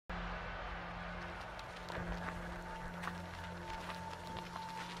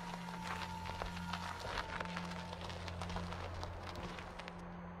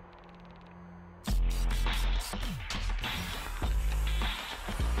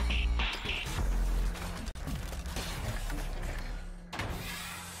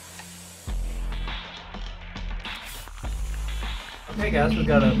Okay guys, we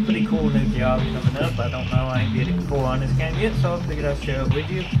got a pretty cool new job coming up. I don't know, I ain't did it before on this game yet, so I figured I'd share it with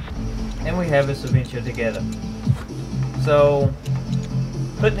you. And we have this adventure together. So,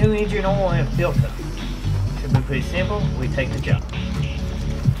 put new engine oil and filter. Should be pretty simple. We take the jump.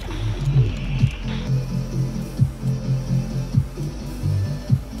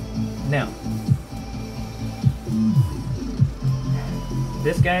 Now,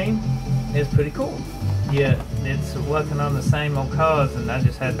 this game is pretty cool. Yeah, it's working on the same old cars, and I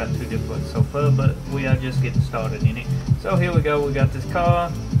just had about 2 different so far, but we are just getting started in it. So here we go, we got this car.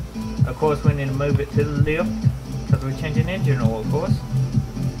 Of course we need to move it to the left, because we're changing engine oil, of course.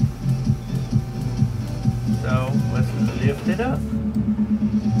 So let's lift it up.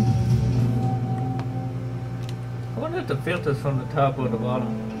 I wonder if the filter's from the top or the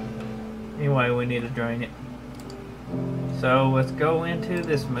bottom. Anyway, we need to drain it. So let's go into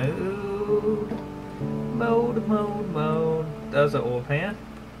this mode. Mode. There's an oil pan.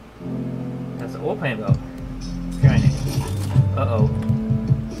 That's an oil pan though. Drain it. Uh-oh.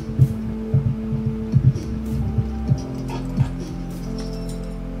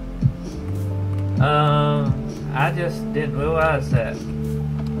 I just didn't realize that.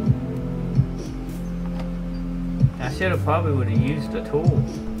 I should have probably would have used a tool.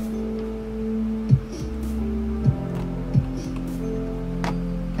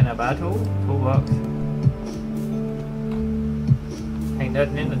 Can I buy a tool? Toolbox. Ain't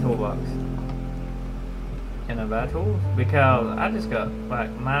nothing in the toolbox. Can I buy tools? Because I just got like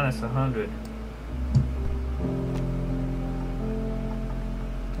minus 100.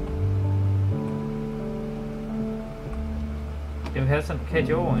 Do we have something to catch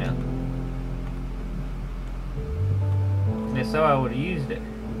oil in? If so, I would have used it.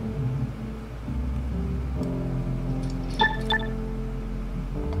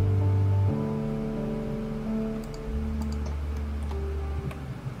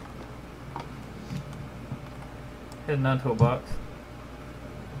 Here's another toolbox.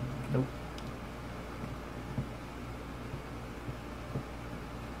 Nope.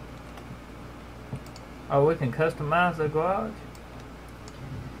 Oh, we can customize the garage?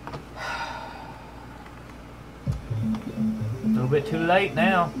 A little bit too late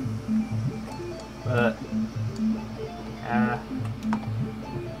now. But I'm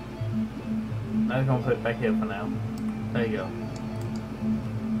just gonna put it back here for now. There you go.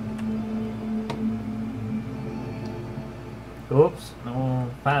 Oops, I'm gonna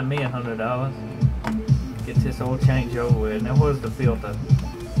find me $100. Get this oil change over with. Now where's the filter?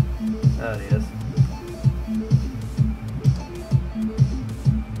 There it is.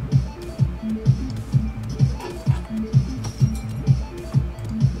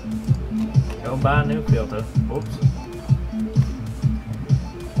 Go buy a new filter. Oops.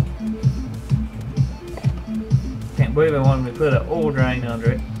 Can't believe I wanted me to put an oil drain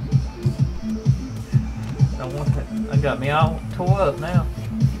under it. Don't want that. I got me all tore up now.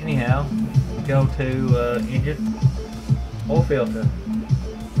 Anyhow, go to engine, oil filter.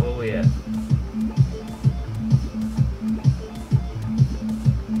 Where we at?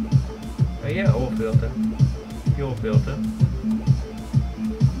 Oh yeah, oil filter, fuel filter.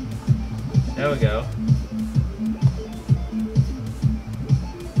 There we go.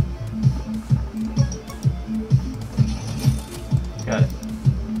 Got it.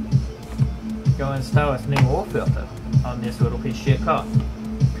 Go install this new oil filter on this little piece of shit car.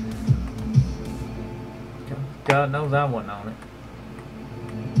 God knows I wasn't on it.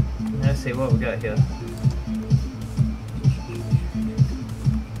 Let's see what we got here.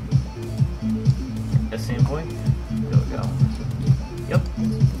 Assembly. There we go. Yep.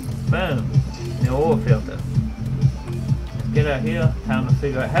 Boom. New oil filter. Let's get out here. Time to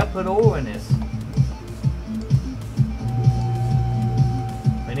figure out how to put oil in this.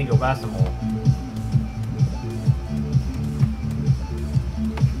 We need to go buy some oil.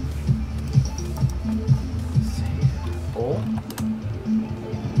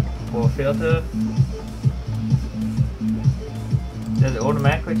 Oil filter. Does it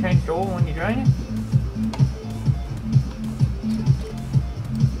automatically change the oil when you drain it?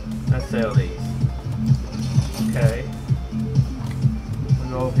 Let's sell these. Okay. We'll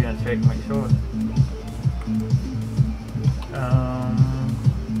go over here and check and make sure.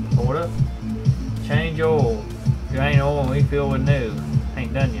 Order. Change oil. Drain oil and refill with new.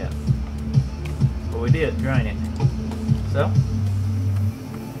 Ain't done yet. But we did drain it. So,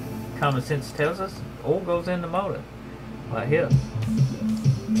 common sense tells us oil goes in the motor. Right here.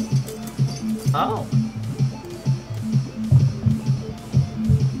 Oh.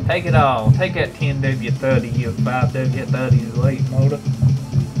 Take it all. Take that 10W30 or 5W30 late motor.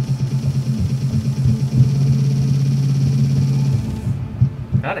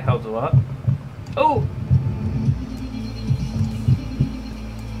 That helps a lot. Oh!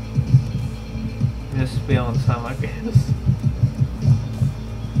 Just spilling some, I guess.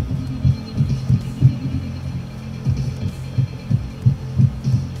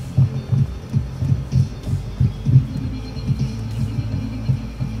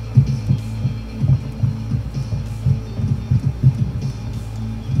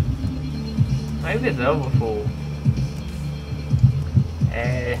 Maybe it's over full.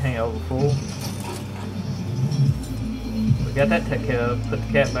 It ain't over full. We got that taken care of. Put the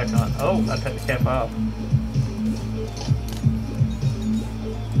cap back on. Oh, I took the cap off.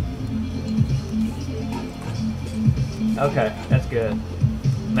 Okay, that's good.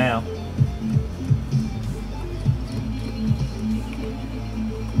 Now,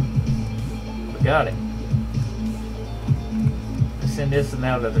 we got it. Let's send this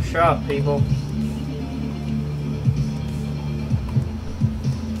now to the shop, people.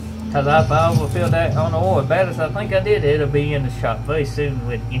 Because if I overfill that on the oil as bad as I think I did, it'll be in the shop very soon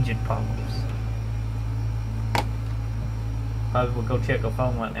with engine problems. Probably we'll go check our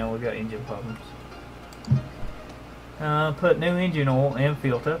phone right now, we got engine problems. Put new engine oil and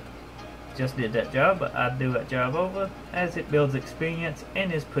filter. Just did that job, but I'd do that job over as it builds experience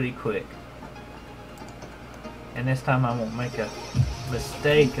and is pretty quick. And this time I won't make a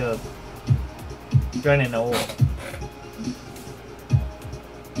mistake of draining the oil.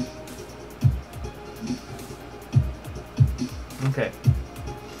 Okay.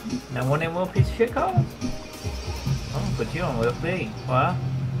 Now one of them little piece of shit cars, I'm gonna put you on with B. Why?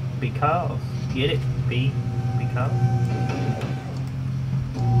 Because. Get it? B. Because.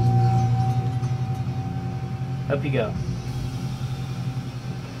 Up you go.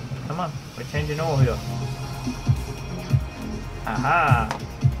 Come on, we're changing oil here. Aha!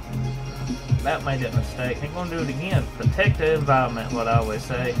 That made that mistake. Ain't gonna do it again. Protect the environment, what I always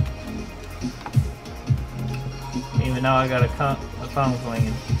say. Even though I got a phone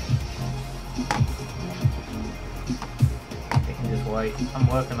ringing. You can just wait. I'm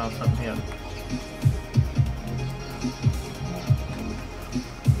working on something here.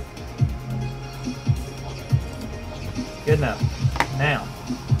 Good enough. Now,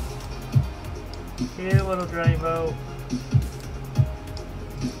 here, little drain bolt.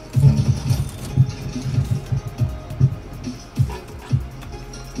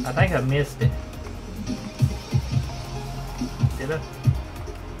 I think I missed it. Did I?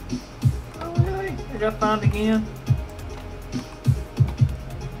 Oh, really? I got found again?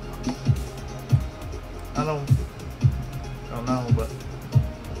 I don't know, but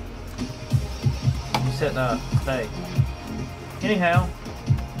you said stay. Anyhow,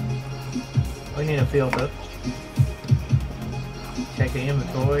 we need a filter. Check the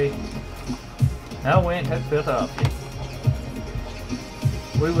inventory. No, we ain't took the filter off yet.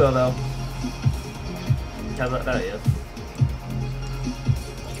 We will though. How about that is?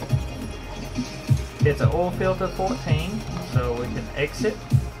 It's an oil filter 14, so we can exit.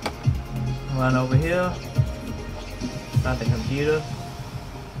 Run over here. Start the computer.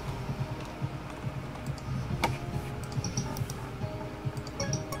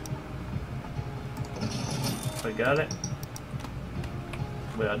 We got it.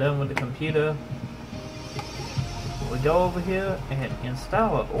 We are done with the computer. We go over here and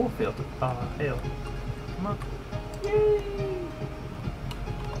install an oil filter. Oh hell. Come on. Yay!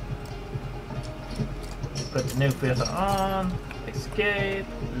 Put the new filter on. Escape.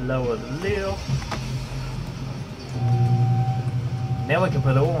 Lower the lid. Now we can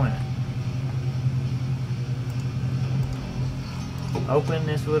put oil in it. Open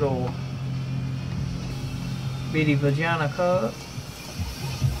this little bitty vagina cup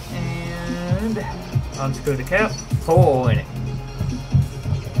and unscrew the cap. Pour oil in it.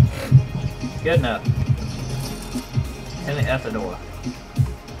 Good enough. Send it out the door.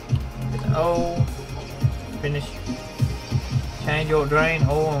 Get the oil. Finish. Change your drain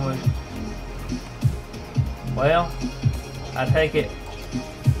oil and well, I take it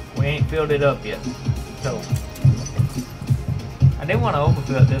we ain't filled it up yet. So I didn't want to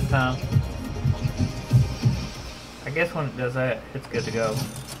overfill it this time. I guess when it does that, it's good to go.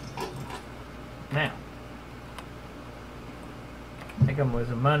 Now, I think I'm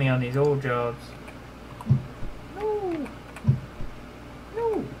losing money on these oil jobs. No.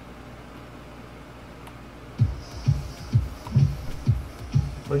 No.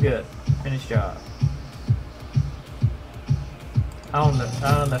 We're good. Finished job. On the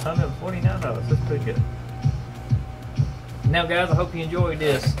 $149. That's pretty good. Now, guys, I hope you enjoyed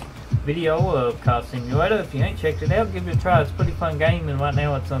this video of Car Simulator. If you ain't checked it out, give it a try. It's a pretty fun game, and right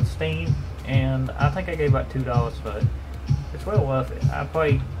now it's on Steam. And I think I gave about $2 for it. It's it's well worth it. I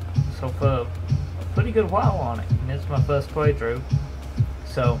played so for a pretty good while on it, and it's my first playthrough,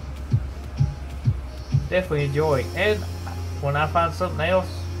 so definitely enjoy it. And when I find something else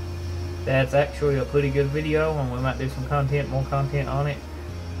that's actually a pretty good video, and we might do some content, more content on it,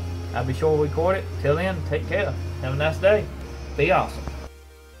 I'll be sure to record it. Till then, take care. Have a nice day. Be awesome.